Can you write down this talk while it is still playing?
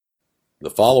The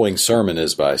following sermon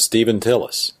is by Stephen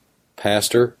Tillis,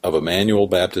 pastor of Emmanuel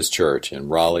Baptist Church in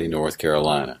Raleigh, North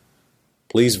Carolina.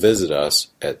 Please visit us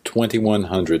at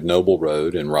 2100 Noble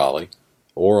Road in Raleigh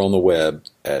or on the web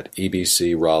at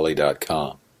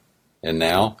ebcraleigh.com. And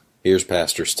now, here's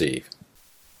Pastor Steve.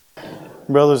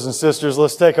 Brothers and sisters,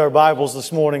 let's take our Bibles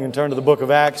this morning and turn to the book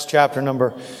of Acts, chapter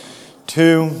number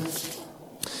 2.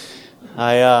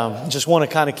 I just want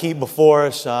to kind of keep before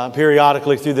us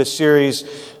periodically through this series.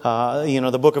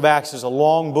 The book of Acts is a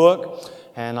long book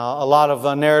and a lot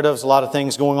of narratives, a lot of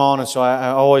things going on. And so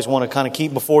I always want to kind of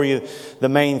keep before you the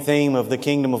main theme of the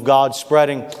kingdom of God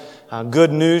spreading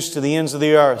good news to the ends of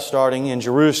the earth, starting in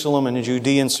Jerusalem and in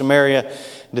Judea and Samaria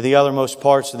to the othermost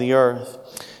parts of the earth.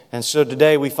 And so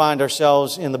today we find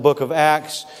ourselves in the book of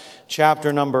Acts,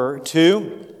 chapter number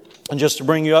 2. And just to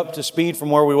bring you up to speed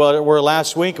from where we were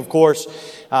last week, of course,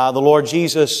 the Lord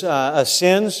Jesus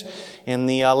ascends in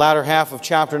the latter half of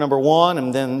chapter number 1,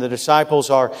 and then the disciples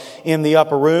are in the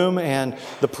upper room, and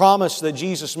the promise that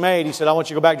Jesus made, He said, I want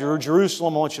you to go back to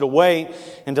Jerusalem, I want you to wait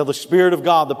until the Spirit of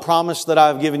God, the promise that I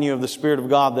have given you of the Spirit of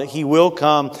God, that He will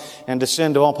come and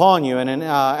descend upon you. And in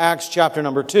Acts chapter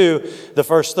number 2, the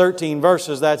first 13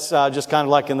 verses, that's just kind of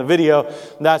like in the video,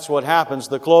 that's what happens.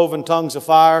 The cloven tongues of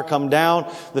fire come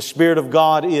down, the Spirit of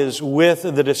God is with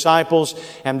the disciples,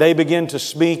 and they begin to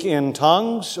speak in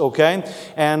tongues, okay?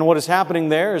 And what is happening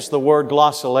there is the word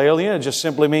glossolalia. It just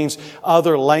simply means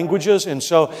other languages. And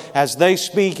so as they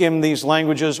speak in these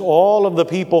languages, all of the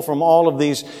people from all of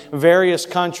these various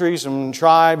countries and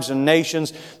tribes and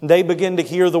nations, they begin to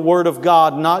hear the Word of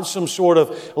God, not some sort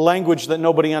of language that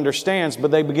nobody understands,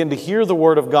 but they begin to hear the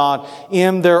Word of God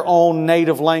in their own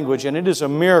native language. And it is a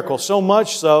miracle, so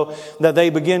much so that they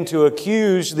begin to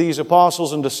accuse these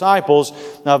apostles and disciples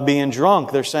of being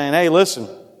drunk. They're saying, hey, listen,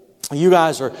 you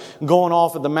guys are going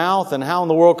off at the mouth, and how in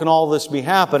the world can all this be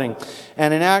happening?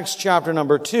 And in Acts chapter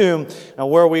number 2,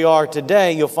 where we are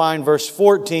today, you'll find verse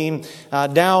 14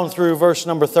 down through verse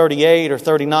number 38 or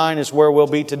 39 is where we'll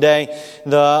be today.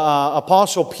 The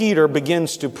Apostle Peter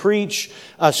begins to preach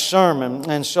a sermon.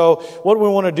 And so what we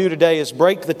want to do today is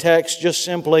break the text just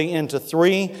simply into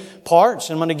 3 parts.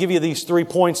 I'm going to give you these 3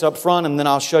 points up front, and then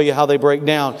I'll show you how they break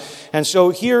down. And so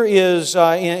here is,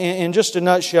 in just a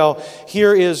nutshell,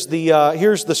 here's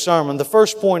the sermon. The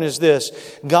first point is this: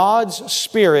 God's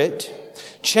Spirit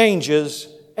changes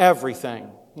everything.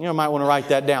 You might want to write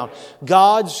that down.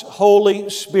 God's Holy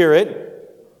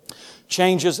Spirit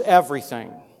changes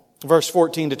everything. Verse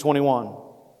 14 to 21.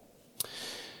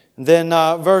 Then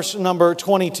verse number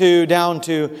 22 down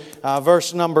to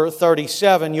verse number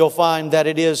 37, you'll find that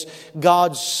it is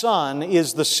God's Son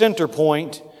is the center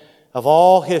point of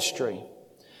all history.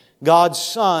 God's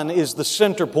Son is the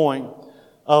center point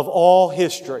of all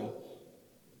history.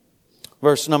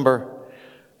 Verse number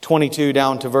 22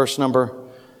 down to verse number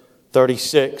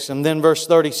 36. And then verse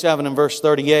 37 and verse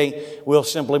 38, we'll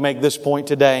simply make this point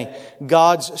today.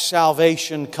 God's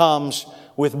salvation comes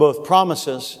with both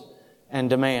promises and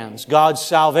demands. God's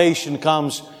salvation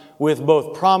comes with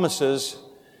both promises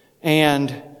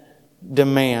and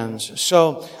demands.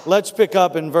 So let's pick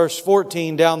up in verse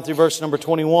 14 down through verse number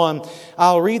 21.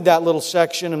 I'll read that little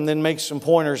section and then make some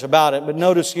pointers about it. But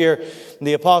notice here,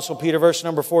 the Apostle Peter, verse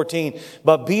number 14.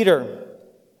 But Peter,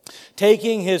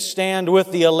 taking his stand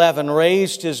with the 11,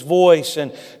 raised his voice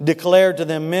and declared to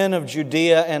them, Men of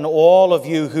Judea and all of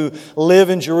you who live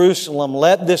in Jerusalem,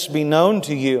 let this be known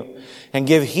to you, and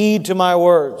give heed to my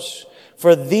words.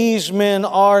 For these men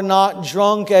are not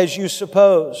drunk as you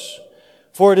suppose.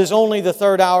 For it is only the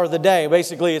 3rd hour of the day.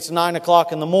 Basically, it's 9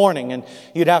 o'clock in the morning, and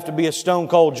you'd have to be a stone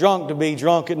cold drunk to be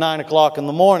drunk at 9 o'clock in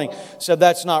the morning. So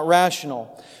that's not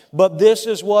rational. But this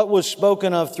is what was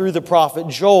spoken of through the prophet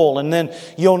Joel. And then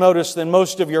you'll notice that in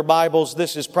most of your Bibles,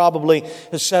 this is probably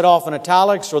set off in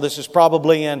italics, or this is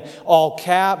probably in all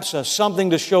caps,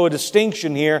 something to show a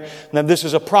distinction here. That this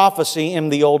is a prophecy in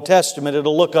the Old Testament.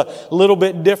 It'll look a little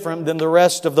bit different than the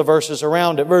rest of the verses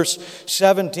around it. Verse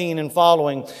 17 and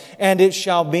following. And it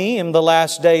shall be in the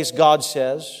last days, God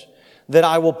says, that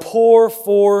I will pour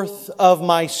forth of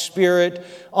my Spirit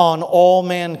on all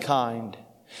mankind.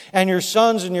 And your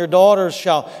sons and your daughters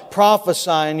shall prophesy,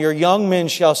 and your young men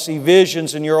shall see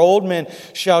visions, and your old men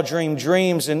shall dream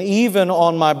dreams. And even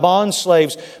on my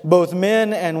bondslaves, both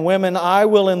men and women, I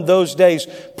will in those days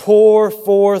pour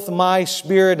forth my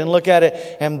Spirit. And look at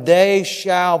it. And they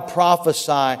shall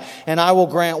prophesy. And I will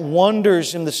grant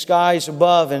wonders in the skies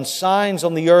above, and signs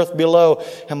on the earth below,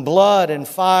 and blood and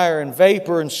fire and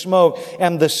vapor and smoke.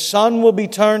 And the sun will be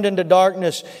turned into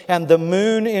darkness, and the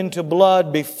moon into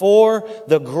blood before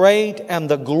the great and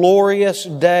the glorious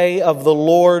day of the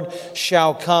Lord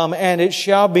shall come. And it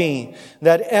shall be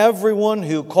that everyone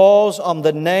who calls on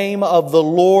the name of the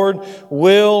Lord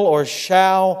will or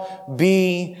shall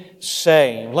be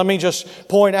saved. Let me just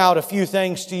point out a few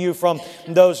things to you from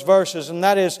those verses, and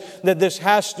that is that this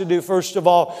has to do, first of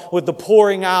all, with the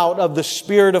pouring out of the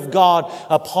Spirit of God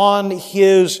upon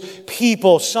His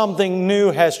people. Something new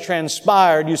has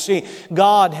transpired. You see,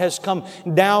 God has come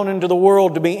down into the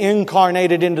world to be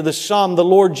incarnated into the Son, the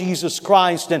Lord Jesus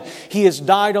Christ, and He has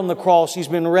died on the cross. He's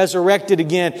been resurrected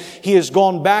again. He has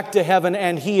gone back to heaven,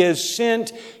 and He has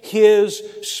sent His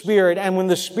Spirit. And when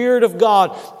the Spirit of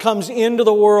God comes into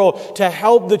the world to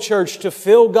help the church, to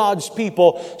fill God's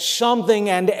people, something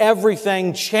and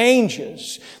everything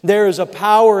changes. There is a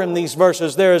power in these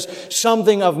verses. There is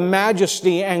something of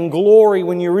majesty and glory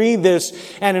when you read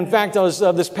this. And in fact,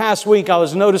 this past week, I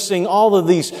was noticing all of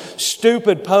these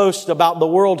stupid posts about the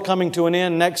world coming to an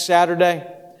end next Saturday.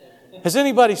 Has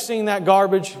anybody seen that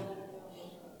garbage?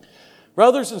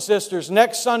 Brothers and sisters,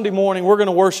 next Sunday morning, we're going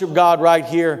to worship God right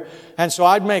here. And so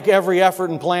I'd make every effort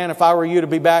and plan if I were you to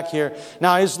be back here.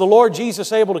 Now, is the Lord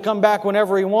Jesus able to come back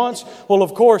whenever He wants? Well,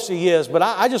 of course He is. But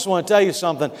I just want to tell you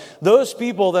something. Those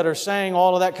people that are saying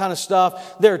all of that kind of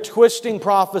stuff, they're twisting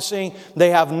prophecy. They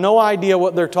have no idea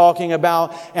what they're talking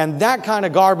about. And that kind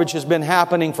of garbage has been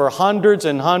happening for hundreds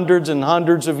and hundreds and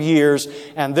hundreds of years.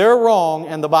 And they're wrong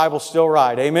and the Bible's still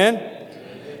right. Amen?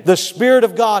 The Spirit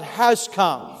of God has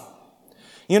come.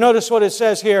 You notice what it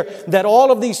says here, that all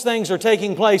of these things are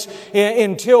taking place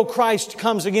until Christ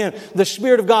comes again. The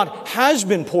Spirit of God has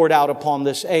been poured out upon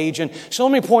this age. And so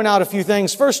let me point out a few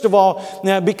things. First of all,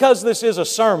 because this is a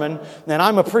sermon, and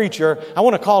I'm a preacher, I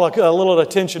want to call a little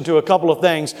attention to a couple of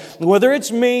things. Whether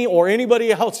it's me or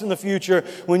anybody else in the future,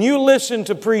 when you listen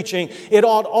to preaching, it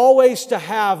ought always to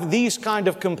have these kind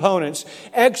of components: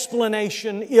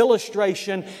 explanation,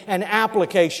 illustration, and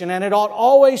application. And it ought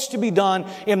always to be done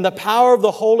in the power of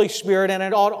the Holy Spirit, and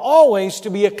it ought always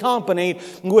to be accompanied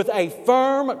with a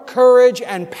firm courage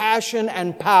and passion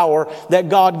and power that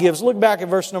God gives. Look back at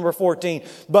verse number 14.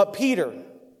 But Peter,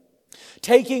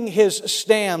 taking his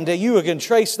stand, you can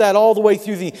trace that all the way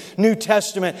through the New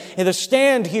Testament. And the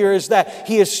stand here is that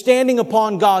he is standing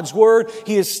upon God's Word.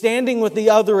 He is standing with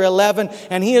the other 11,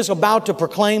 and he is about to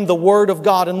proclaim the Word of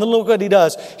God. And then look what he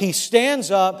does. He stands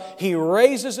up, he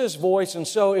raises his voice. And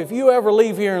so if you ever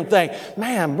leave here and think,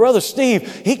 man, Brother Steve,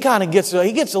 he gets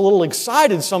a little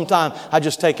excited sometimes, I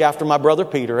just take after my brother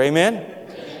Peter. Amen?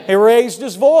 He raised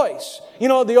his voice. You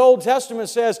know, the Old Testament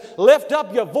says, lift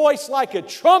up your voice like a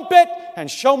trumpet and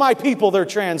show my people their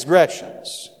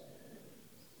transgressions.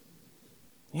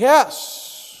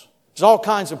 Yes, there's all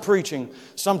kinds of preaching.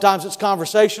 Sometimes it's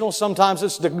conversational, sometimes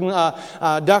it's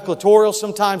declaratorial,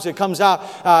 sometimes it comes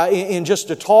out in just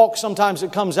a talk, sometimes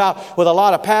it comes out with a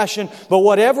lot of passion. But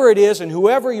whatever it is and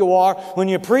whoever you are, when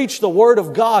you preach the Word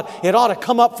of God, it ought to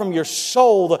come up from your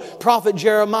soul. The prophet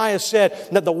Jeremiah said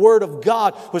that the Word of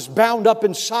God was bound up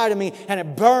inside of me and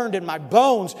it burned in my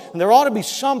bones. And there ought to be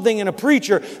something in a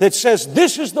preacher that says,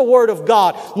 this is the Word of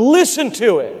God. Listen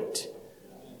to it.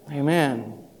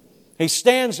 Amen. He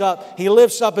stands up, he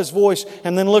lifts up his voice,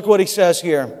 and then look what he says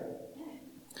here.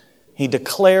 He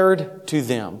declared to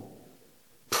them.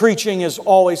 Preaching is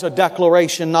always a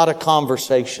declaration, not a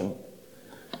conversation.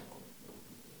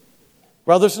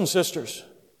 Brothers and sisters,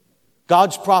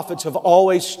 God's prophets have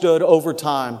always stood over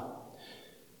time.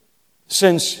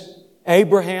 Since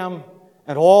Abraham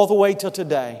and all the way till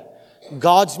today,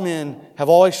 God's men have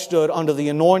always stood under the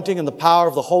anointing and the power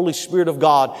of the Holy Spirit of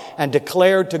God and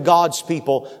declared to God's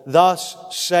people, thus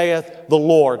saith the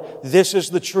Lord. This is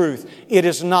the truth. It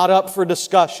is not up for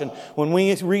discussion. When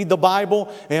we read the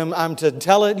Bible, I'm to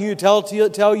tell you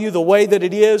the way that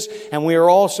it is, and we are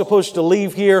all supposed to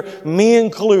leave here, me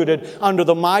included, under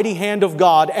the mighty hand of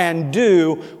God and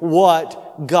do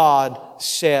what God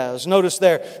says. Notice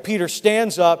there, Peter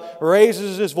stands up,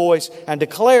 raises his voice, and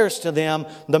declares to them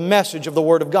the message of the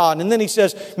Word of God. And then he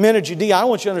says, men of Judea, I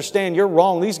want you to understand you're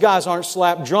wrong. These guys aren't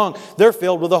slap drunk. They're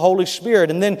filled with the Holy Spirit.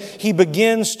 And then he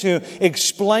begins to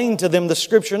explain to them the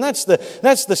Scripture. And that's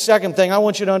the second thing I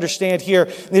want you to understand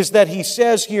here, is that he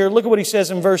says here, look at what he says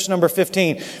in verse number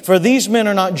 15. For these men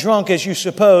are not drunk as you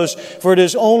suppose, for it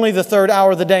is only the third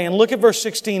hour of the day. And look at verse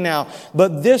 16 now.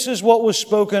 But this is what was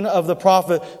spoken of the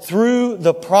prophet through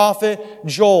the prophet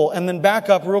Joel. And then back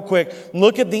up real quick.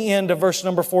 Look at the end of verse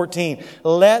number 14.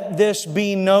 Let this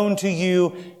be known to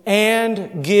you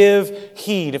and give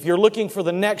heed. If you're looking for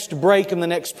the next break in the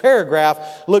next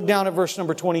paragraph, look down at verse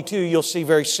number 22. You'll see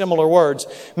very similar words.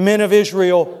 Men of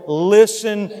Israel,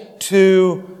 listen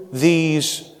to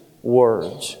these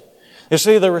words. You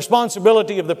see, the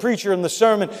responsibility of the preacher in the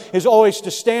sermon is always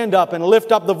to stand up and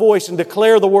lift up the voice and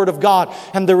declare the Word of God.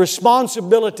 And the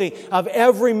responsibility of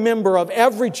every member of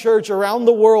every church around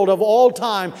the world of all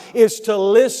time is to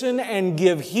listen and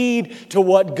give heed to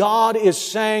what God is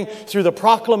saying through the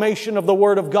proclamation of the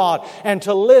Word of God. And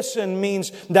to listen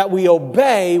means that we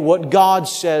obey what God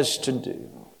says to do.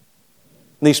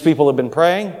 These people have been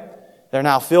praying. They're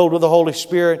now filled with the Holy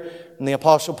Spirit. And the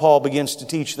Apostle Paul begins to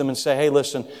teach them and say, hey,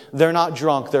 listen, they're not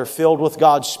drunk. They're filled with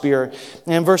God's Spirit.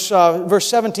 And verse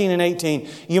 17 and 18,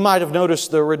 you might have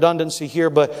noticed the redundancy here,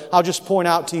 but I'll just point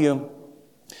out to you.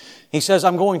 He says,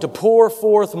 I'm going to pour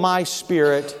forth my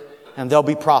Spirit and there'll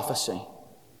be prophecy.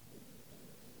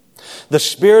 The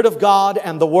Spirit of God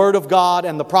and the Word of God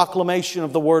and the proclamation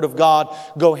of the Word of God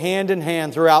go hand in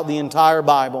hand throughout the entire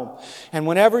Bible. And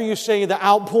whenever you see the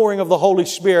outpouring of the Holy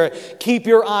Spirit, keep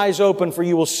your eyes open, for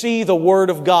you will see the Word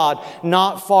of God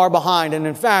not far behind. And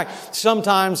in fact,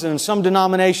 sometimes in some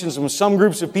denominations and with some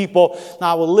groups of people,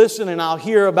 I will listen and I'll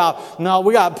hear about, no,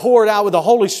 we got poured out with the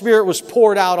Holy Spirit was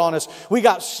poured out on us. We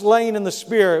got slain in the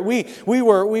Spirit. We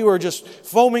were just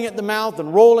foaming at the mouth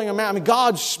and rolling them out. I mean,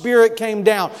 God's Spirit came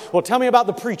down. Well, tell me about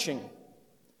the preaching.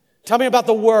 Tell me about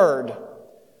the Word.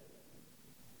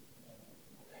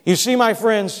 You see, my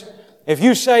friends, if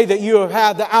you say that you have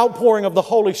had the outpouring of the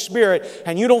Holy Spirit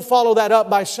and you don't follow that up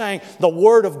by saying the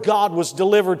Word of God was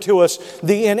delivered to us,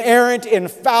 the inerrant,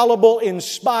 infallible,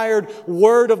 inspired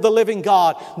Word of the living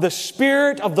God, the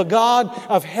Spirit of the God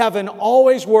of heaven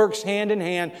always works hand in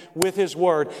hand with His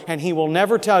Word, and He will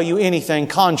never tell you anything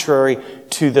contrary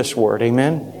to this Word.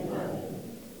 Amen?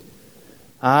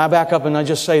 I back up and I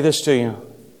just say this to you.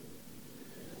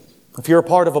 If you're a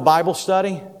part of a Bible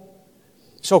study,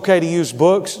 it's okay to use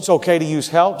books. It's okay to use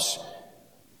helps.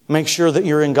 Make sure that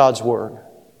you're in God's Word.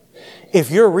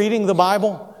 If you're reading the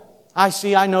Bible,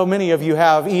 I know many of you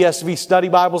have ESV study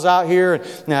Bibles out here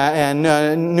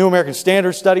and New American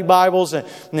Standard study Bibles and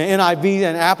NIV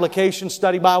and application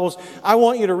study Bibles. I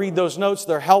want you to read those notes.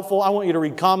 They're helpful. I want you to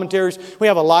read commentaries. We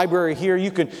have a library here.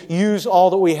 You can use all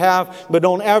that we have, but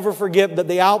don't ever forget that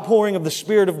the outpouring of the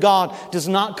Spirit of God does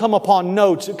not come upon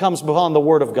notes. It comes upon the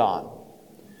Word of God.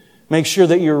 Make sure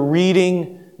that you're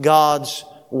reading God's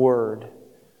Word.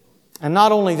 And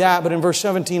not only that, but in verse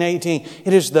 17, 18,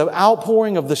 it is the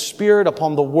outpouring of the Spirit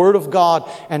upon the Word of God.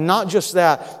 And not just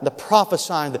that, the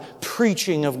prophesying, the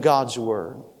preaching of God's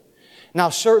Word. Now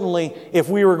certainly, if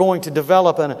we were going to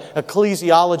develop an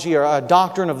ecclesiology or a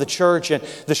doctrine of the church and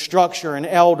the structure and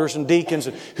elders and deacons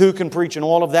and who can preach and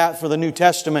all of that for the New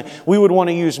Testament, we would want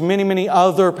to use many, many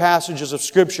other passages of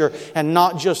Scripture and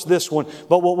not just this one.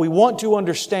 But what we want to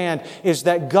understand is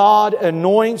that God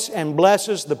anoints and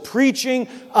blesses the preaching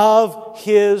of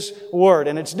His Word.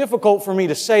 And it's difficult for me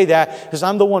to say that because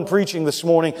I'm the one preaching this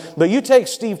morning. But you take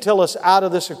Steve Tillis out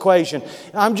of this equation.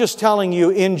 I'm just telling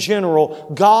you in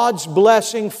general, God's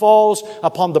blessing falls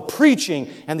upon the preaching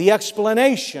and the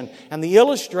explanation and the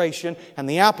illustration and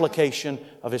the application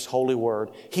of His holy Word.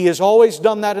 He has always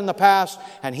done that in the past,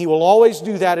 and He will always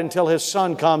do that until His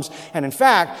Son comes. And in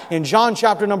fact, in John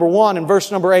chapter number 1 and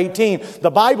verse number 18, the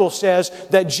Bible says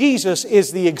that Jesus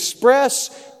is the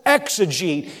express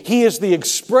exegete. He is the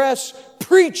express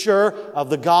preacher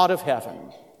of the God of heaven.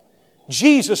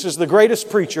 Jesus is the greatest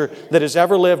preacher that has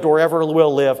ever lived or ever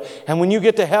will live. And when you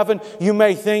get to heaven, you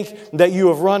may think that you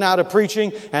have run out of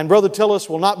preaching and Brother Tillis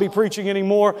will not be preaching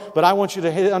anymore. But I want you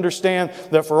to understand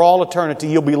that for all eternity,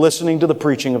 you'll be listening to the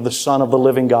preaching of the Son of the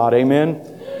living God. Amen?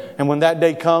 And when that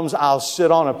day comes, I'll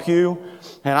sit on a pew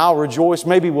and I'll rejoice.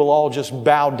 Maybe we'll all just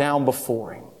bow down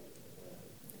before Him.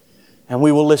 And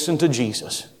we will listen to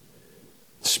Jesus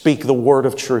speak the word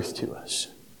of truth to us.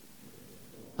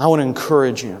 I want to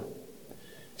encourage you.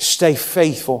 Stay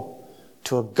faithful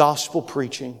to a gospel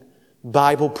preaching,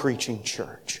 Bible preaching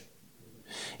church.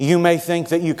 You may think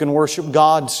that you can worship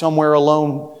God somewhere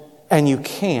alone, and you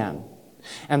can.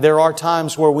 And there are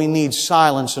times where we need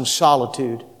silence and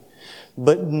solitude.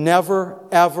 But never,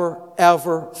 ever,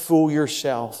 ever fool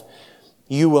yourself.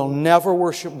 You will never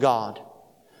worship God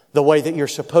the way that you're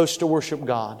supposed to worship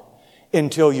God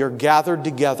until you're gathered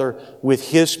together with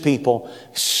His people,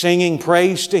 singing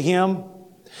praise to Him,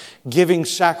 giving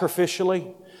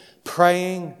sacrificially,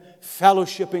 praying,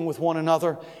 fellowshipping with one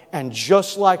another, and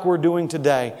just like we're doing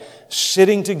today,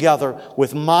 sitting together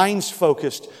with minds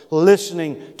focused,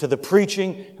 listening to the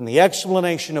preaching and the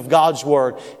explanation of God's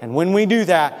Word. And when we do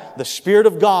that, the Spirit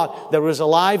of God that was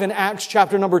alive in Acts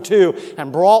chapter number 2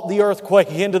 and brought the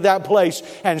earthquake into that place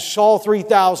and saw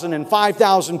 3,000 and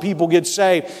 5,000 people get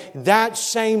saved, that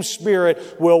same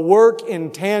Spirit will work in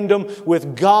tandem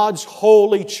with God's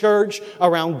holy church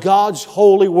around God's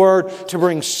holy Word to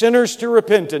bring sinners to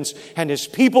repentance and His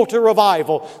people to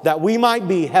revival, that we might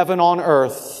be heaven on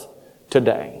earth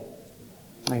today.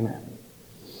 Amen.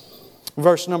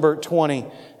 Verse number 20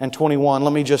 and 21.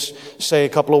 Let me just say a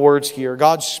couple of words here.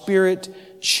 God's Spirit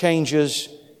changes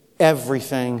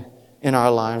everything in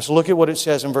our lives. Look at what it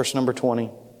says in verse number 20.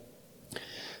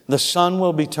 The sun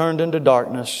will be turned into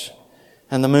darkness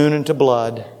and the moon into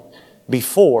blood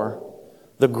before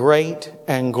the great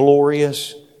and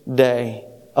glorious day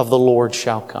of the Lord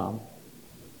shall come.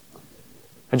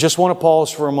 I just want to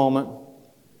pause for a moment.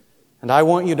 And I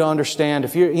want you to understand,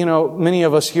 if many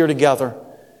of us here together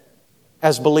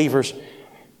as believers,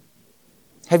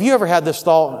 have you ever had this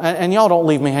thought, and y'all don't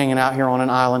leave me hanging out here on an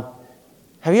island.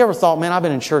 Have you ever thought, man, I've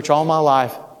been in church all my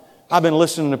life. I've been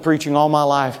listening to preaching all my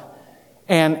life.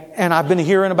 And I've been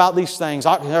hearing about these things.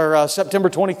 September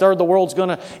 23rd, the world's going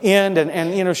to end.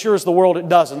 And sure as the world, it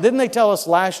doesn't. Didn't they tell us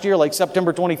last year, like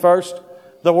September 21st,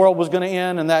 the world was going to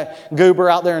end? And that goober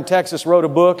out there in Texas wrote a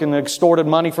book and extorted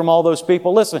money from all those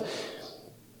people. Listen,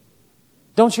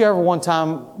 don't you ever one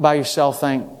time by yourself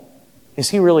think, is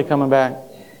He really coming back?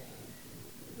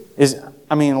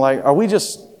 Are we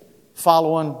just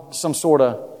following some sort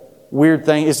of weird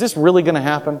thing? Is this really going to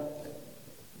happen?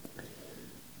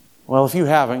 Well, if you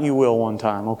haven't, you will one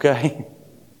time, okay?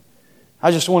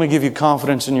 I just want to give you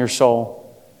confidence in your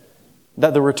soul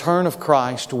that the return of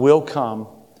Christ will come,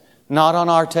 not on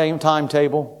our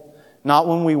timetable, not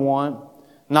when we want,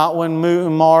 not when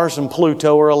Mars and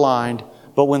Pluto are aligned,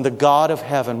 but when the God of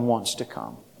heaven wants to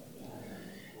come.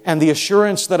 And the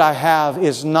assurance that I have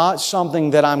is not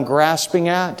something that I'm grasping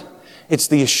at. It's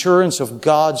the assurance of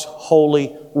God's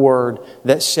holy Word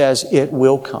that says it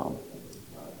will come.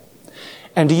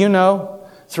 And do you know,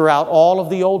 throughout all of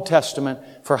the Old Testament,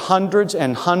 for hundreds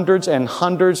and hundreds and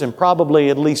hundreds and probably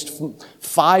at least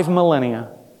 5 millennia,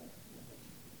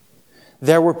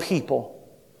 there were people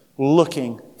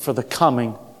looking for the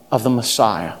coming of the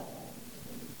Messiah.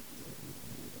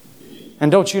 And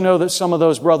don't you know that some of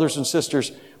those brothers and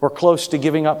sisters were close to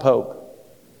giving up hope?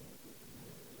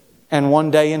 And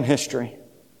one day in history,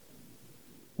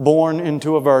 born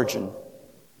into a virgin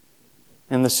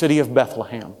in the city of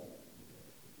Bethlehem,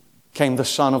 came the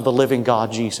Son of the living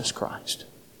God, Jesus Christ.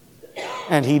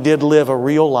 And He did live a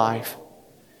real life.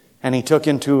 And He took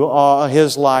into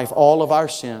His life all of our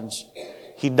sins.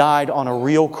 He died on a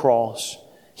real cross.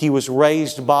 He was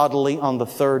raised bodily on the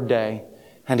 3rd day.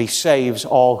 And He saves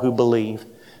all who believe.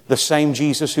 The same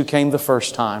Jesus who came the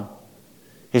first time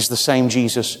is the same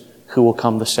Jesus who will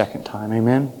come the second time.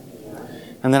 Amen?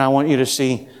 And then I want you to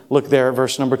see, look there at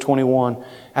verse number 21.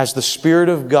 As the Spirit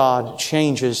of God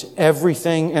changes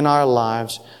everything in our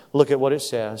lives, look at what it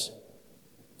says.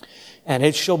 And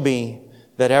it shall be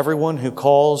that everyone who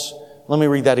calls, let me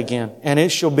read that again. And it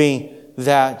shall be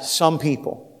that some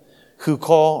people who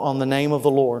call on the name of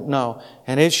the Lord, no.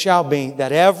 And it shall be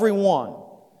that everyone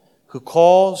who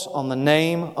calls on the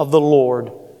name of the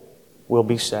Lord will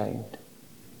be saved.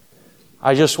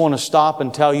 I just want to stop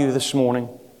and tell you this morning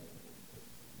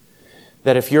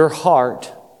that if your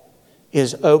heart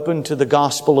is open to the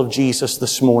gospel of Jesus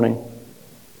this morning,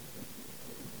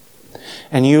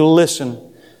 and you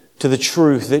listen to the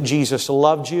truth that Jesus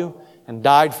loved you and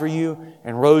died for you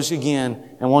and rose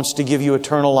again and wants to give you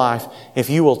eternal life, if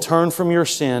you will turn from your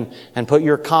sin and put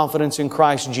your confidence in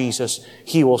Christ Jesus,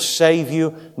 He will save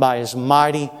you by His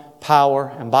mighty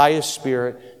power and by His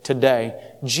Spirit today.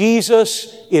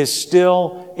 Jesus is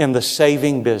still in the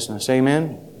saving business.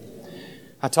 Amen?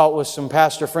 I talk with some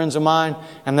pastor friends of mine,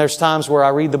 and there's times where I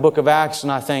read the book of Acts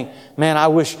and I think, man, I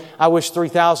wish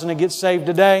 3,000 would get saved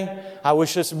today. I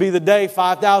wish this would be the day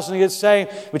 5,000 to get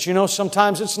saved. But you know,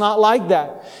 sometimes it's not like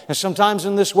that. And sometimes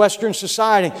in this Western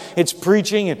society, it's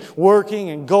preaching and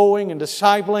working and going and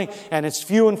discipling, and it's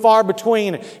few and far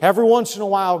between. Every once in a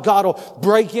while, God will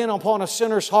break in upon a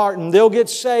sinner's heart and they'll get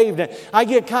saved. And I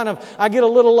get a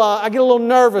little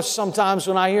nervous sometimes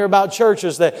when I hear about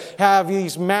churches that have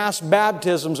these mass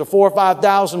baptisms of 4,000 or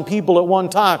 5,000 people at one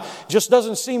time. It just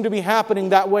doesn't seem to be happening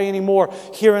that way anymore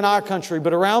here in our country.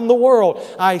 But around the world,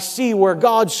 I see where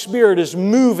God's Spirit is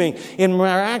moving in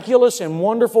miraculous and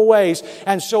wonderful ways.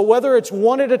 And so whether it's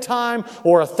 1 at a time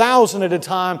or 1,000 at a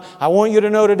time, I want you to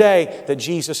know today that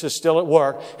Jesus is still at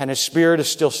work and His Spirit is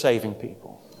still saving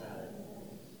people.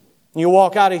 You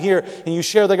walk out of here and you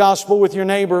share the gospel with your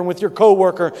neighbor and with your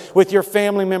coworker, with your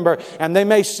family member, and they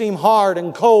may seem hard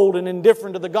and cold and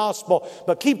indifferent to the gospel,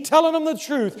 but keep telling them the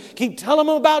truth. Keep telling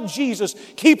them about Jesus.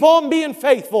 Keep on being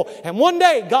faithful, and one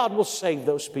day God will save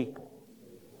those people.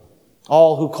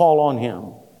 All who call on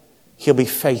Him, He'll be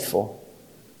faithful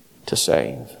to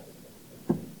save.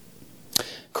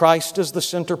 Christ is the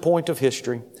center point of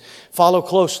history. Follow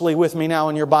closely with me now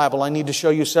in your Bible. I need to show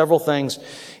you several things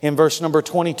in verse number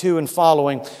 22 and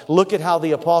following. Look at how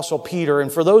the Apostle Peter, and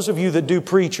for those of you that do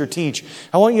preach or teach,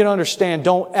 I want you to understand,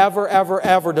 don't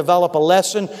ever develop a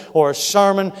lesson or a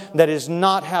sermon that does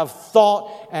not have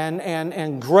thought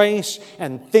and grace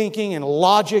and thinking and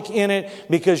logic in it,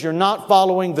 because you're not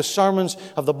following the sermons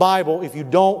of the Bible if you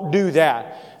don't do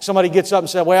that. Somebody gets up and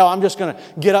says, well, I'm just going to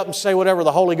get up and say whatever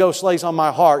the Holy Ghost lays on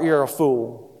my heart. You're a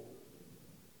fool.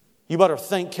 You better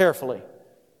think carefully.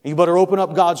 You better open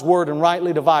up God's Word and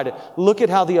rightly divide it. Look at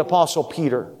how the Apostle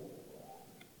Peter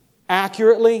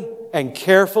accurately and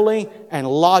carefully and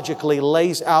logically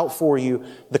lays out for you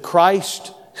the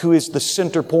Christ who is the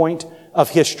center point of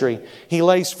history. He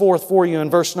lays forth for you in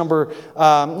verse number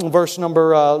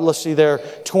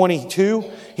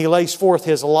 22. He lays forth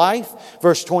His life.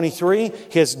 Verse 23,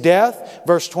 His death.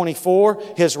 Verse 24,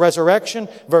 His resurrection.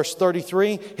 Verse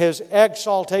 33, His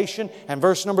exaltation. And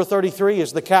verse number 33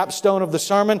 is the capstone of the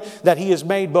sermon, that He is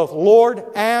made both Lord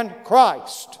and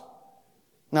Christ.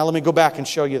 Now let me go back and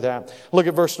show you that. Look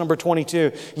at verse number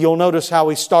 22. You'll notice how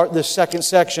we start this second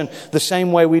section the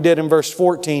same way we did in verse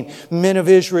 14. Men of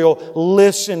Israel,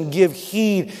 listen, give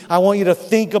heed. I want you to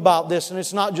think about this. And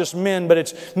it's not just men, but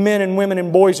it's men and women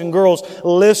and boys and girls.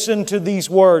 Listen to these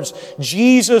words.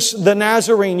 Jesus the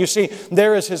Nazarene. You see,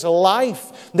 there is His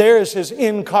life. There is His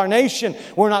incarnation.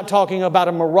 We're not talking about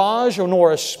a mirage or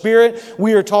nor a spirit.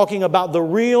 We are talking about the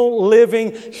real,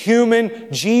 living,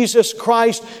 human Jesus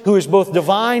Christ, who is both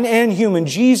divine and human.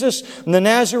 Jesus the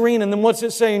Nazarene, and then what's it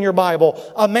say in your Bible?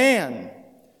 A man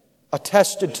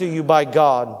attested to you by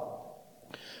God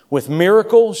with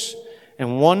miracles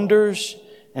and wonders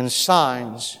and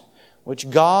signs which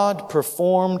God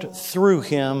performed through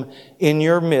Him in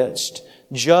your midst,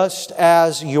 just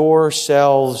as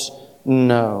yourselves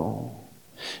know.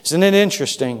 Isn't it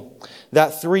interesting?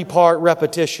 That three-part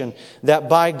repetition, that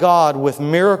by God with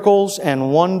miracles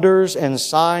and wonders and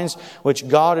signs which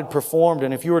God had performed.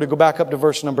 And if you were to go back up to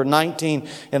verse number 19,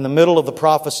 in the middle of the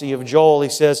prophecy of Joel, he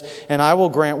says, and I will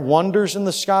grant wonders in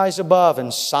the skies above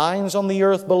and signs on the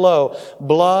earth below,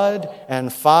 blood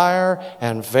and fire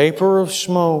and vapor of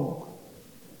smoke.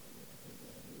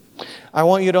 I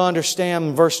want you to understand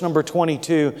in verse number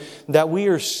 22 that we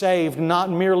are saved not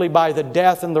merely by the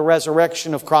death and the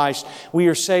resurrection of Christ. We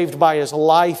are saved by His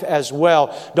life as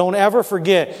well. Don't ever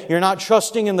forget, you're not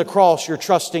trusting in the cross, you're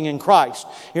trusting in Christ.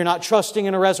 You're not trusting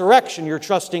in a resurrection, you're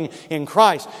trusting in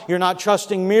Christ. You're not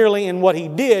trusting merely in what He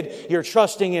did, you're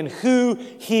trusting in who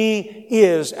He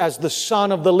is as the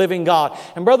Son of the living God.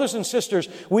 And brothers and sisters,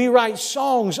 we write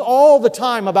songs all the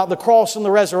time about the cross and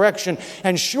the resurrection,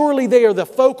 and surely they are the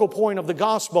focal point of the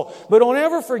gospel. But don't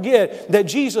ever forget that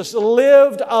Jesus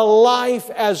lived a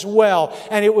life as well.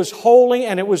 And it was holy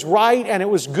and it was right and it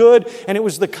was good. And it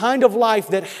was the kind of life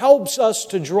that helps us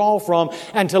to draw from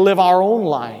and to live our own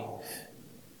life.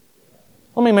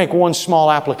 Let me make one small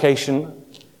application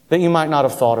that you might not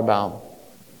have thought about.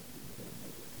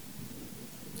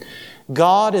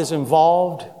 God is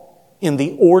involved in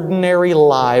the ordinary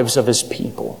lives of His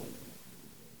people.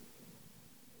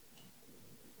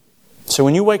 So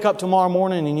when you wake up tomorrow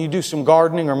morning and you do some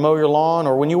gardening or mow your lawn,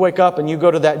 or when you wake up and you go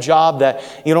to that job that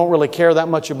you don't really care that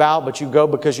much about, but you go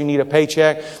because you need a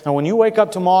paycheck. And when you wake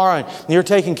up tomorrow and you're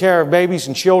taking care of babies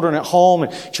and children at home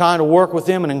and trying to work with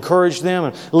them and encourage them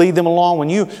and lead them along, when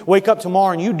you wake up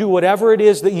tomorrow and you do whatever it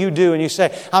is that you do and you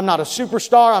say, I'm not a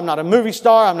superstar, I'm not a movie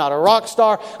star, I'm not a rock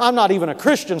star, I'm not even a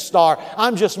Christian star,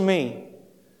 I'm just me.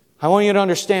 I want you to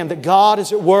understand that God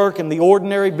is at work in the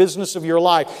ordinary business of your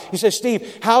life. You say,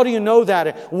 Steve, how do you know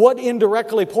that? What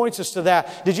indirectly points us to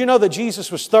that? Did you know that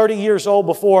Jesus was 30 years old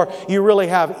before you really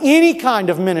have any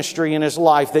kind of ministry in His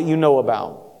life that you know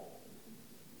about?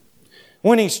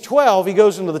 When He's 12, He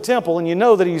goes into the temple, and you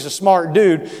know that He's a smart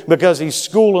dude because He's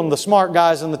schooling the smart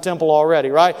guys in the temple already,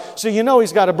 right? So you know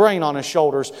He's got a brain on His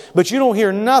shoulders, but you don't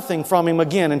hear nothing from Him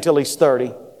again until He's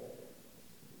 30.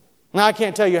 Now, I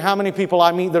can't tell you how many people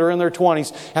I meet that are in their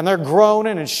 20s and they're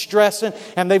groaning and stressing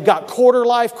and they've got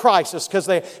quarter-life crisis because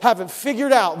they haven't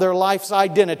figured out their life's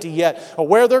identity yet or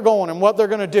where they're going and what they're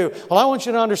going to do. Well, I want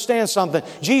you to understand something.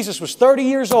 Jesus was 30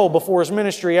 years old before His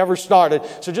ministry ever started.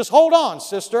 So just hold on,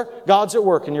 sister. God's at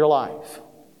work in your life.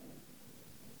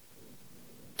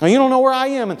 Now, you don't know where I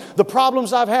am and the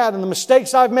problems I've had and the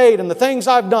mistakes I've made and the things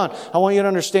I've done. I want you to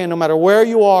understand no matter where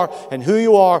you are and who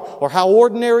you are or how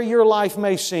ordinary your life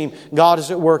may seem, God is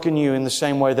at work in you in the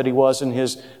same way that He was in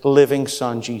His living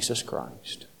Son, Jesus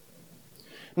Christ.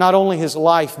 Not only His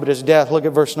life, but His death. Look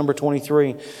at verse number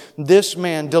 23. This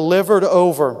man delivered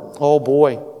over, oh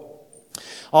boy,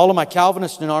 all of my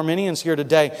Calvinists and Arminians here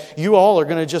today, you all are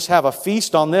going to just have a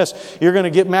feast on this. You're going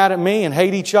to get mad at me and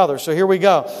hate each other. So here we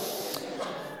go.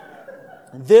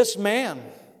 This man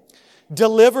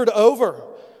delivered over,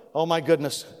 oh my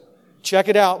goodness, check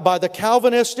it out, by the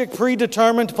Calvinistic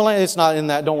predetermined plan. It's not in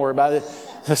that, don't worry about it.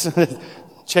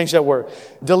 Change that word.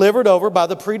 Delivered over by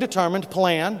the predetermined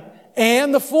plan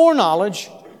and the foreknowledge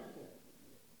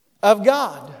of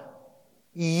God.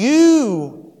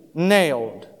 You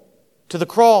nailed to the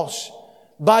cross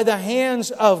by the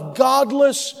hands of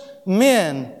godless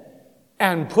men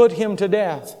and put Him to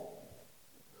death.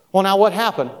 Well, now what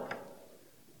happened?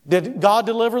 Did God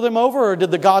deliver them over or did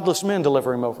the godless men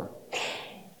deliver Him over?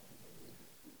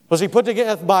 Was He put to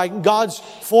death by God's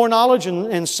foreknowledge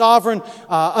and sovereign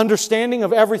understanding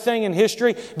of everything in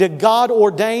history? Did God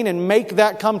ordain and make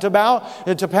that come to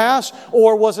pass?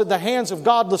 Or was it the hands of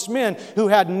godless men who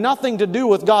had nothing to do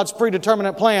with God's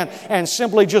predeterminate plan and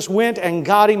simply just went and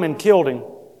got Him and killed Him?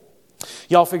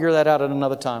 Y'all figure that out at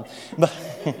another time. But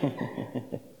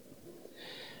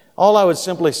all I would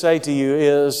simply say to you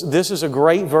is this is a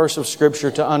great verse of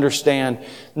Scripture to understand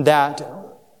that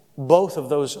both of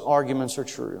those arguments are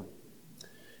true.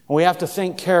 We have to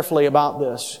think carefully about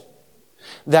this.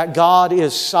 That God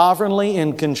is sovereignly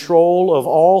in control of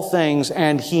all things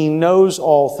and He knows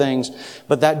all things.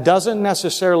 But that doesn't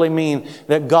necessarily mean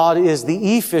that God is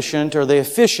the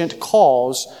efficient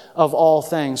cause of all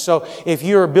things. So if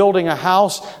you're building a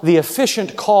house, the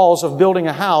efficient cause of building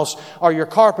a house are your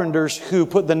carpenters who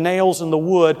put the nails in the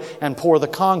wood and pour the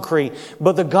concrete.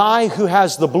 But the guy who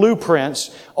has the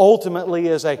blueprints ultimately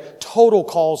is a total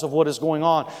cause of what is going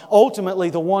on.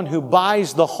 Ultimately, the one who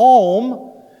buys the home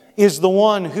is the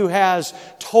one who has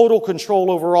total control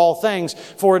over all things.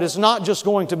 For it is not just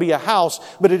going to be a house,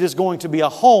 but it is going to be a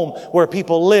home where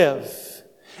people live.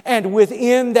 And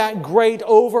within that great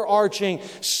overarching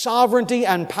sovereignty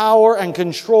and power and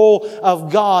control of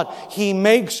God, He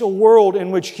makes a world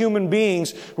in which human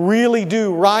beings really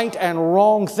do right and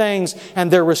wrong things, and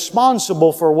they're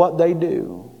responsible for what they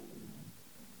do.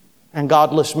 And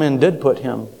godless men did put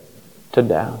Him to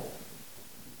death.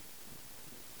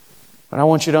 But I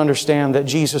want you to understand that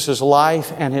Jesus'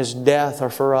 life and His death are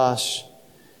for us,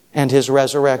 and His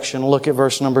resurrection. Look at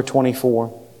verse number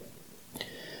 24.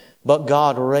 But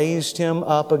God raised Him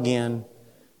up again,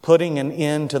 putting an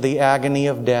end to the agony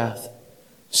of death,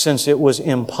 since it was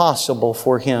impossible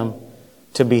for Him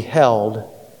to be held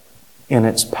in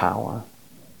its power.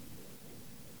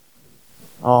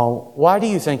 Oh, why do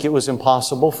you think it was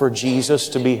impossible for Jesus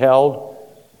to be held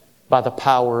by the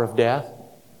power of death?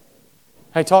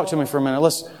 Hey, talk to me for a minute.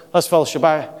 Let's fellowship.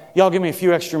 Y'all give me a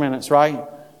few extra minutes, right?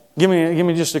 Give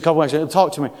me just a couple extra.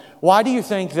 Talk to me. Why do you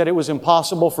think that it was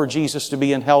impossible for Jesus to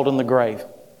be held in the grave?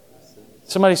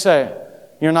 Somebody say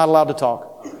it. You're not allowed to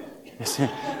talk.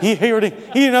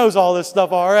 He knows all this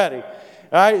stuff already.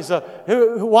 All right, so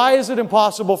why is it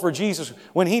impossible for Jesus?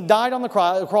 When He died on the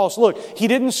cross, look, He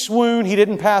didn't swoon, He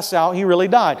didn't pass out, He really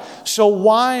died. So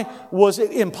why was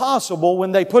it impossible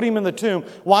when they put Him in the tomb?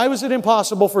 Why was it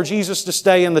impossible for Jesus to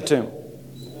stay in the tomb?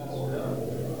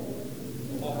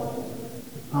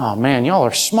 Oh man, y'all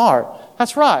are smart.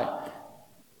 That's right.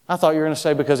 I thought you were going to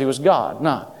say because He was God.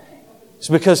 No, it's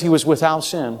because He was without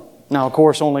sin. Now, of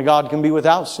course, only God can be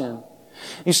without sin.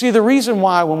 You see, the reason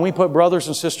why when we put brothers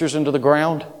and sisters into the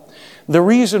ground, the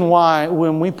reason why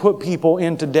when we put people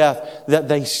into death that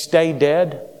they stay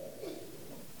dead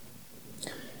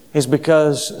is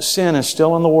because sin is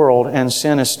still in the world and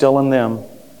sin is still in them.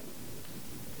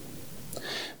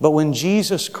 But when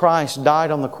Jesus Christ died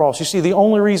on the cross, you see, the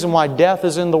only reason why death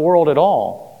is in the world at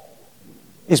all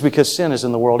is because sin is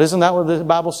in the world. Isn't that what the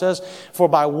Bible says? For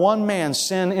by one man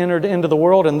sin entered into the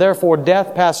world, and therefore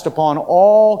death passed upon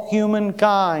all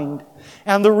humankind.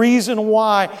 And the reason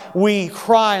why we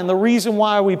cry, and the reason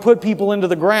why we put people into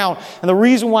the ground, and the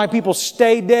reason why people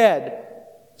stay dead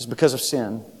is because of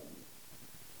sin.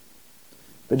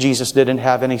 But Jesus didn't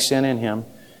have any sin in Him,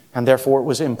 and therefore it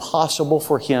was impossible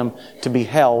for Him to be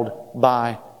held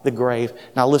by the grave.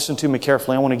 Now listen to me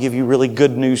carefully. I want to give you really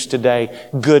good news today.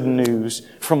 Good news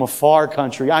from a far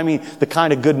country. I mean, the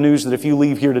kind of good news that if you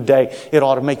leave here today, it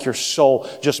ought to make your soul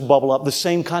just bubble up. The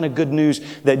same kind of good news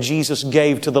that Jesus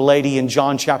gave to the lady in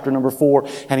John chapter number 4.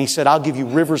 And He said, I'll give you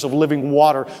rivers of living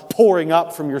water pouring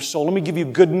up from your soul. Let me give you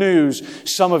good news.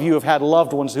 Some of you have had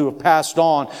loved ones who have passed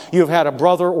on. You have had a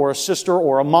brother or a sister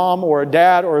or a mom or a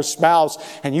dad or a spouse,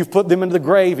 and you've put them into the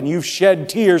grave and you've shed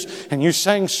tears and you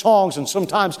sang songs, and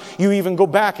sometimes you even go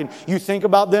back and you think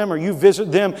about them or you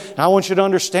visit them. And I want you to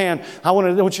understand, I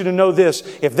want you to know this.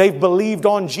 If they've believed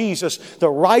on Jesus, the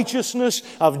righteousness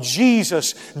of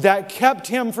Jesus that kept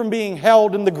Him from being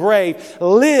held in the grave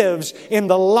lives in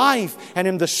the life and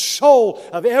in the soul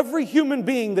of every human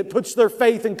being that puts their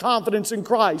faith and confidence in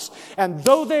Christ. And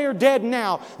though they are dead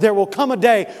now, there will come a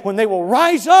day when they will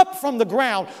rise up from the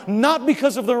ground, not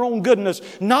because of their own goodness,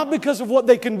 not because of what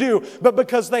they can do, but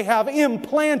because they have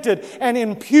implanted and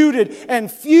imputed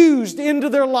and fused into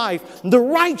their life the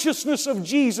righteousness of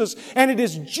Jesus. And it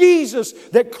is Jesus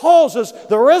that causes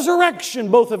the resurrection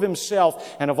both of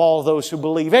Himself and of all those who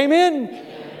believe. Amen?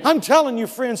 I'm telling you,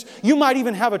 friends, you might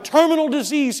even have a terminal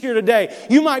disease here today.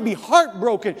 You might be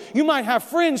heartbroken. You might have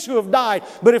friends who have died.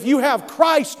 But if you have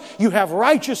Christ, you have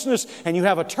righteousness and you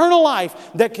have eternal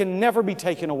life that can never be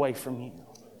taken away from you.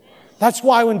 That's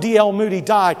why when D.L. Moody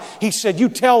died, he said, you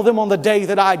tell them on the day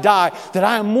that I die that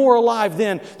I am more alive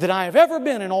then than I have ever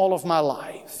been in all of my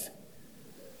life.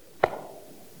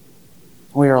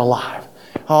 We are alive.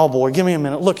 Oh boy, give me a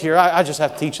minute. Look here, I just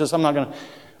have to teach this. I'm not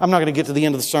going to get to the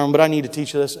end of the sermon, but I need to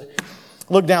teach you this.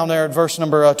 Look down there at verse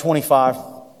number 25.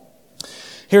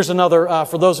 Here's another,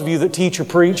 for those of you that teach or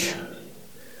preach.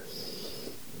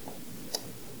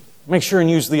 Make sure and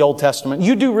use the Old Testament.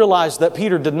 You do realize that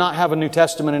Peter did not have a New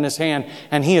Testament in his hand,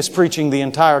 and he is preaching the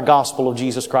entire gospel of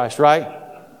Jesus Christ, right?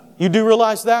 You do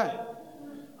realize that?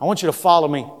 I want you to follow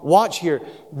me. Watch here.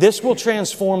 This will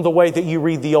transform the way that you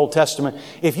read the Old Testament.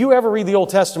 If you ever read the Old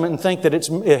Testament and think that it's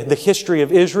the history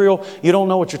of Israel, you don't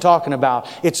know what you're talking about.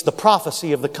 It's the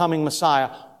prophecy of the coming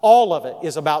Messiah. All of it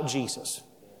is about Jesus.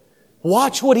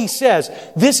 Watch what he says.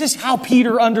 This is how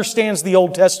Peter understands the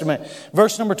Old Testament.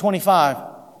 Verse number 25.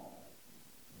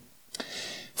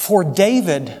 For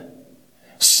David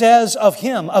says of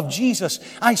Him, of Jesus,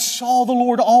 I saw the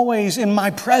Lord always in my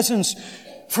presence,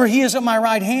 for He is at my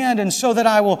right hand, and so that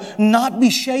I will not be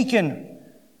shaken.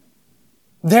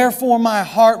 Therefore my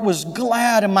heart was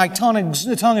glad and my tongue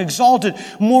exalted.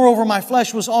 Moreover, my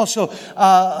flesh was also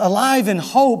alive in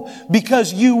hope,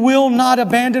 because you will not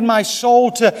abandon my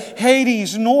soul to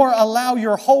Hades, nor allow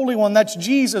your Holy One, that's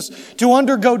Jesus, to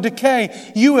undergo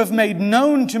decay. You have made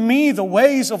known to me the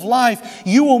ways of life.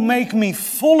 You will make me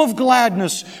full of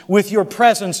gladness with your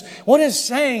presence. What it's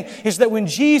saying is that when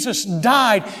Jesus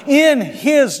died, in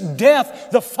His death,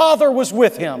 the Father was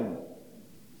with Him.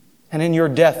 And in your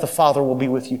death, the Father will be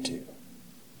with you too.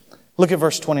 Look at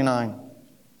verse 29.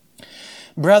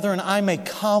 Brethren, I may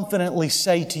confidently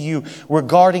say to you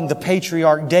regarding the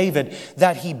patriarch David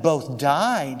that he both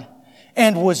died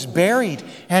and was buried,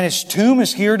 and his tomb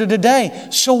is here to today.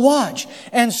 So watch.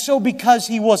 And so because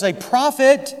he was a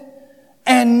prophet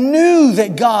and knew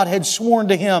that God had sworn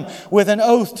to him with an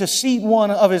oath to seat one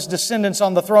of his descendants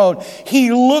on the throne,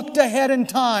 he looked ahead in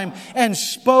time and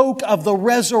spoke of the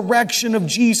resurrection of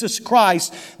Jesus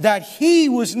Christ, that He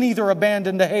was neither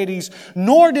abandoned to Hades,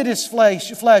 nor did His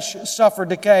flesh suffer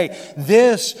decay.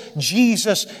 This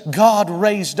Jesus God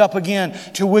raised up again,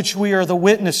 to which we are the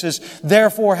witnesses.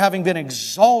 Therefore, having been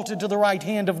exalted to the right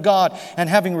hand of God, and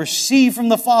having received from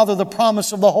the Father the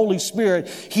promise of the Holy Spirit,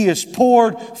 He has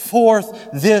poured forth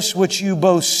this which you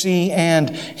both see and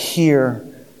hear.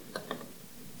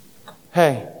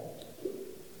 Hey,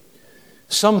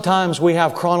 sometimes we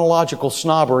have chronological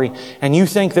snobbery, and you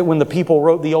think that when the people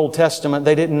wrote the Old Testament,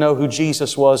 they didn't know who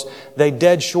Jesus was. They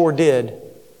dead sure did.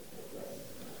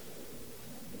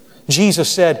 Jesus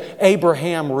said,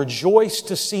 Abraham rejoiced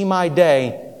to see my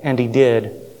day, and he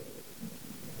did.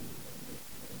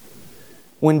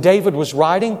 When David was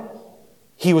writing,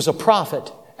 he was a prophet.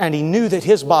 And he knew that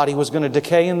his body was going to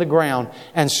decay in the ground.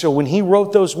 And so when he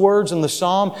wrote those words in the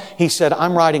Psalm, he said,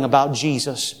 I'm writing about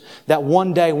Jesus. That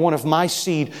one day one of my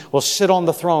seed will sit on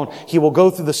the throne. He will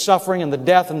go through the suffering and the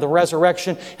death and the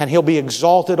resurrection, and He'll be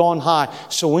exalted on high.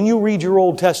 So when you read your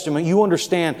Old Testament, you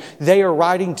understand they are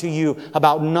writing to you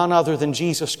about none other than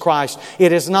Jesus Christ.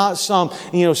 It is not some,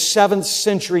 7th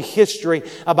century history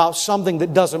about something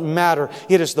that doesn't matter.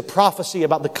 It is the prophecy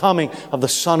about the coming of the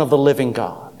Son of the living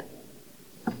God.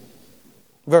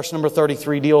 Verse number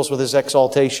 33 deals with His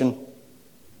exaltation.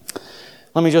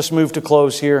 Let me just move to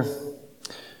close here.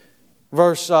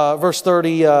 Verse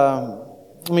 30,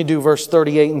 Let me do verse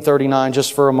 38 and 39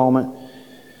 just for a moment.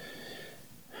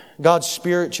 God's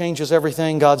Spirit changes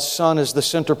everything. God's Son is the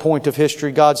center point of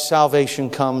history. God's salvation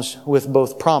comes with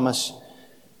both promise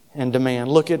and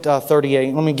demand. Look at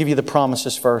 38. Let me give you the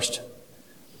promises first.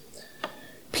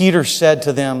 Peter said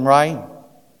to them, right?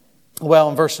 Well,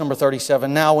 in verse number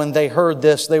 37, now when they heard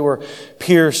this, they were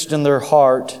pierced in their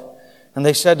heart. And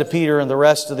they said to Peter and the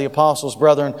rest of the apostles,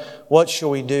 brethren, what shall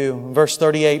we do? In verse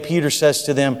 38, Peter says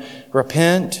to them,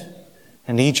 repent,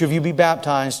 and each of you be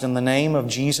baptized in the name of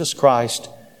Jesus Christ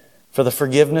for the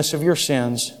forgiveness of your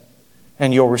sins,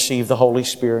 and you'll receive the Holy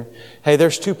Spirit. Hey,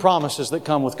 there's two promises that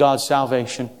come with God's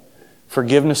salvation: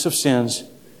 forgiveness of sins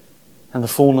and the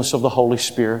fullness of the Holy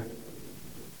Spirit.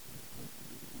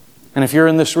 And if you're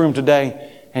in this room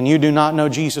today and you do not know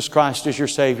Jesus Christ as your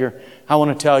Savior, I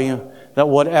want to tell you that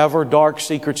whatever dark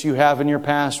secrets you have in your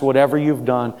past, whatever you've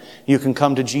done, you can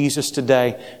come to Jesus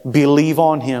today, believe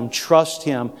on Him, trust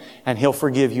Him, and He'll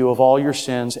forgive you of all your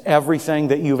sins, everything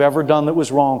that you've ever done that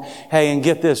was wrong. Hey, and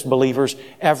get this, believers,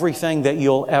 everything that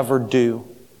you'll ever do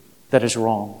that is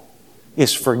wrong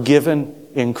is forgiven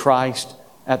in Christ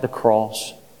at the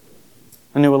cross.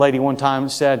 I knew a lady one time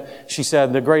she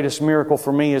said, the greatest miracle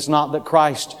for me is not that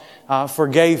Christ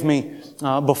forgave me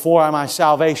before my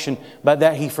salvation, but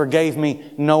that He forgave me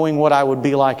knowing what I would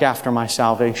be like after my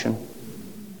salvation.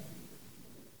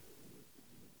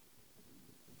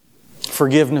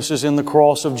 Forgiveness is in the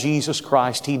cross of Jesus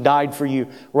Christ. He died for you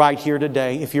right here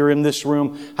today. If you're in this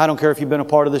room, I don't care if you've been a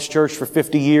part of this church for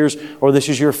 50 years or this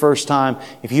is your first time.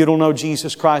 If you don't know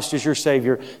Jesus Christ as your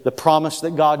Savior, the promise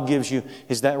that God gives you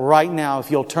is that right now, if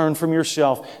you'll turn from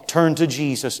yourself, turn to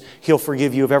Jesus, He'll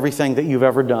forgive you of everything that you've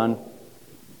ever done.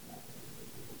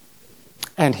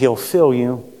 And He'll fill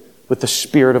you with the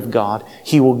Spirit of God.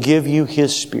 He will give you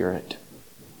His Spirit.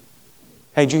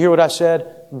 Hey, did you hear what I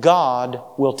said? God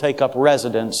will take up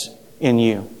residence in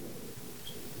you.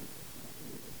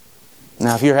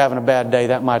 Now, if you're having a bad day,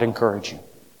 that might encourage you.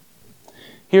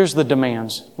 Here's the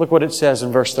demands. Look what it says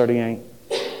in verse 38.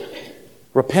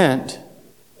 Repent,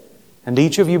 and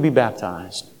each of you be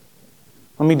baptized.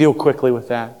 Let me deal quickly with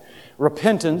that.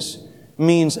 Repentance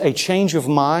means a change of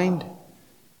mind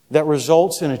that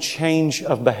results in a change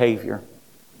of behavior.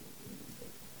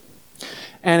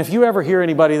 And if you ever hear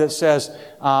anybody that says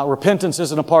repentance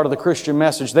isn't a part of the Christian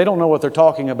message, they don't know what they're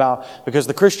talking about, because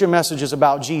the Christian message is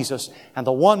about Jesus. And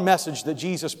the one message that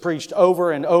Jesus preached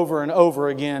over and over and over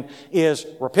again is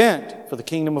repent, for the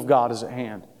kingdom of God is at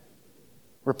hand.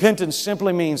 Repentance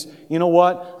simply means, you know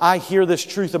what? I hear this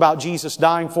truth about Jesus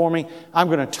dying for me. I'm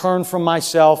going to turn from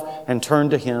myself and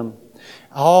turn to Him.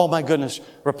 Oh my goodness.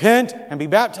 Repent and be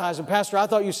baptized. And Pastor, I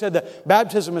thought you said that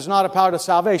baptism is not a part of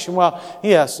salvation. Well,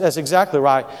 yes, that's exactly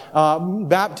right.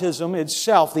 Baptism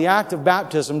itself, the act of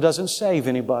baptism, doesn't save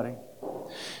anybody.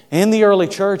 In the early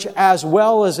church, as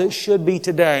well as it should be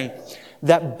today,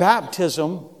 that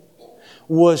baptism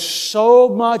was so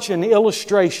much an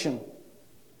illustration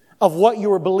of what you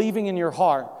were believing in your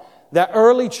heart that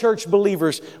early church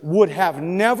believers would have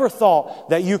never thought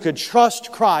that you could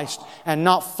trust Christ and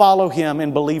not follow Him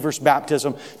in believer's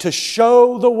baptism to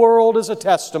show the world as a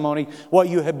testimony what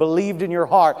you had believed in your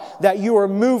heart, that you are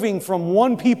moving from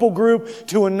one people group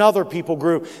to another people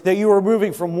group, that you are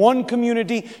moving from one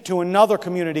community to another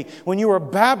community. When you were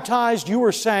baptized, you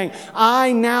were saying,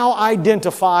 I now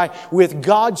identify with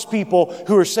God's people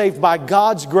who are saved by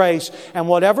God's grace, and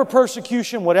whatever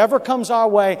persecution, whatever comes our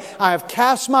way, I have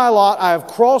cast my lot, I have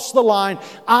crossed the line.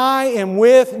 I am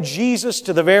with Jesus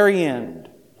to the very end.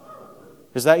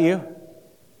 Is that you?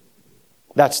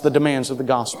 That's the demands of the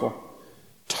gospel.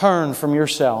 Turn from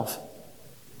yourself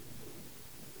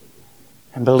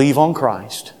and believe on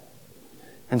Christ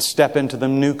and step into the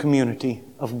new community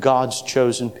of God's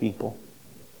chosen people.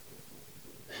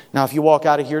 Now, if you walk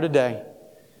out of here today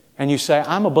and you say,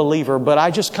 I'm a believer, but I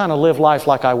just kind of live life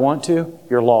like I want to,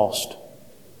 you're lost.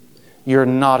 You're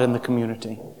not in the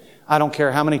community. I don't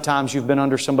care how many times you've been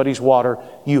under somebody's water,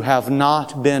 you have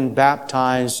not been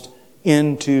baptized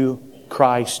into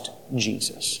Christ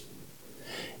Jesus.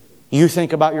 You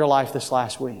think about your life this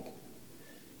last week.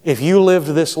 If you lived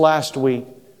this last week,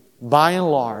 by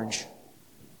and large,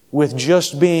 with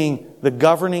just being the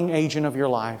governing agent of your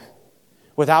life,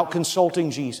 without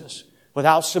consulting Jesus,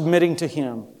 without submitting to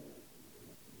Him,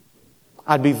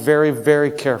 I'd be very,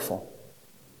 very careful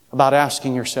about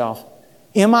asking yourself,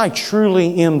 am I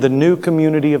truly in the new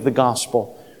community of the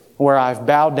gospel where I've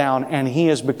bowed down and He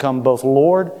has become both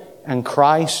Lord and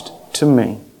Christ to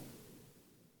me?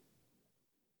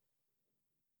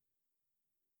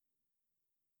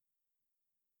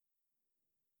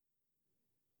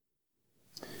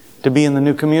 To be in the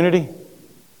new community,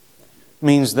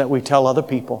 means that we tell other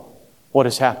people what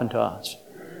has happened to us.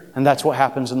 And that's what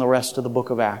happens in the rest of the book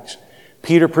of Acts.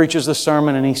 Peter preaches the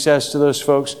sermon and he says to those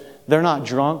folks, they're not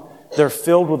drunk. They're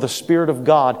filled with the Spirit of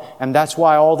God. And that's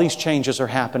why all these changes are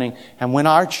happening. And when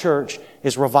our church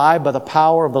is revived by the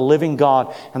power of the living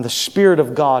God and the Spirit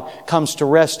of God comes to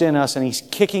rest in us and He's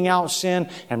kicking out sin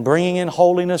and bringing in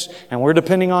holiness and we're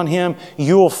depending on Him,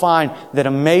 you will find that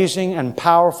amazing and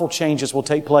powerful changes will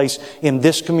take place in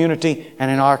this community and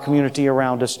in our community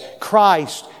around us.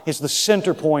 Christ is the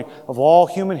center point of all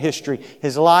human history.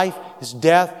 His life, His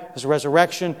death, His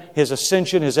resurrection, His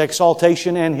ascension, His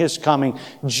exaltation, and His coming.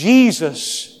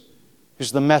 Jesus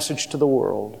is the message to the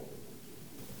world.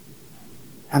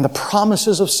 And the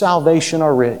promises of salvation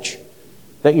are rich.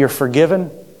 That you're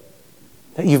forgiven,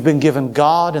 that you've been given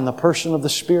God in the person of the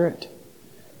Spirit,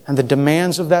 and the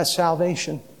demands of that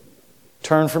salvation.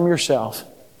 Turn from yourself.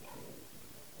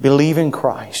 Believe in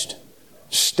Christ.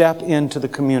 Step into the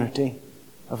community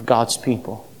of God's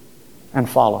people and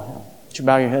follow Him. Would you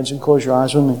bow your heads and close your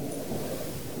eyes with me?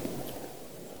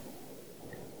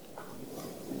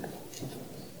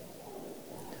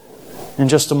 In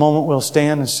just a moment we'll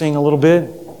stand and sing a little bit.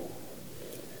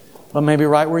 But maybe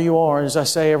right where you are, as I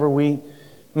say every week,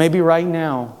 maybe right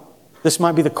now, this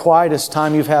might be the quietest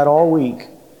time you've had all week.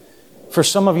 For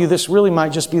some of you, this really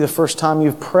might just be the first time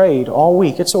you've prayed all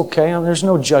week. It's okay. There's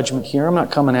no judgment here. I'm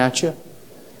not coming at you.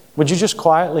 Would you just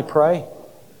quietly pray?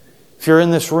 If you're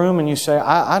in this room and you say,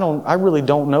 I really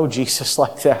don't know Jesus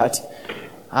like that.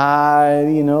 I've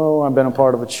been a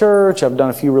part of a church, I've done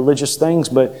a few religious things,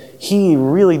 but He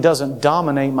really doesn't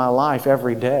dominate my life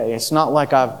every day. It's not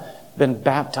like I've been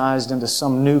baptized into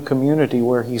some new community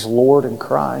where He's Lord and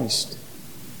Christ.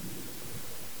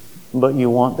 But you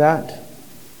want that?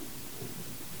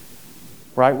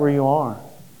 Right where you are,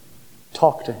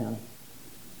 talk to Him.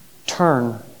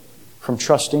 Turn from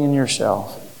trusting in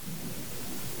yourself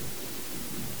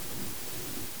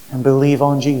and believe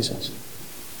on Jesus.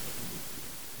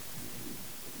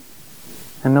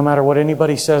 And no matter what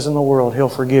anybody says in the world, He'll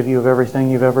forgive you of everything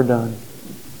you've ever done.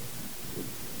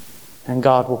 And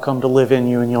God will come to live in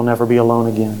you and you'll never be alone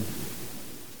again.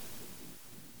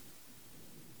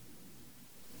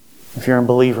 If you're a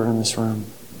believer in this room,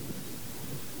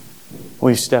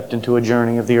 we've stepped into a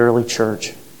journey of the early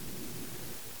church.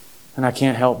 And I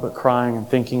can't help but crying and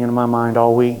thinking in my mind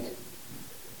all week,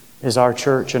 is our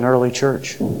church an early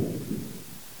church?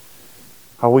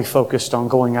 Are we focused on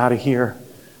going out of here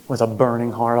with a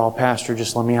burning heart? Oh, Pastor,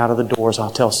 just let me out of the doors.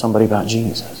 I'll tell somebody about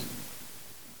Jesus.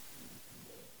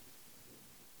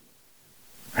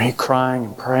 Are you crying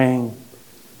and praying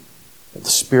that the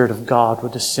Spirit of God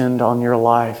would descend on your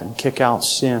life and kick out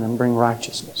sin and bring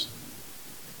righteousness?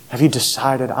 Have you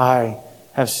decided, I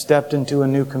have stepped into a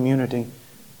new community?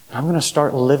 I'm going to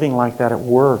start living like that at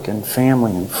work and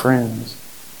family and friends.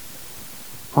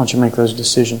 Why don't you make those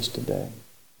decisions today?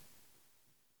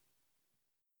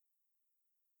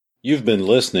 You've been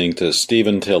listening to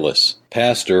Stephen Tillis,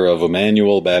 pastor of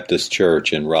Emmanuel Baptist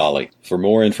Church in Raleigh. For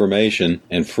more information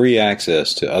and free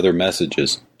access to other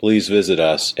messages, please visit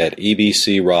us at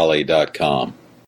ebcraleigh.com.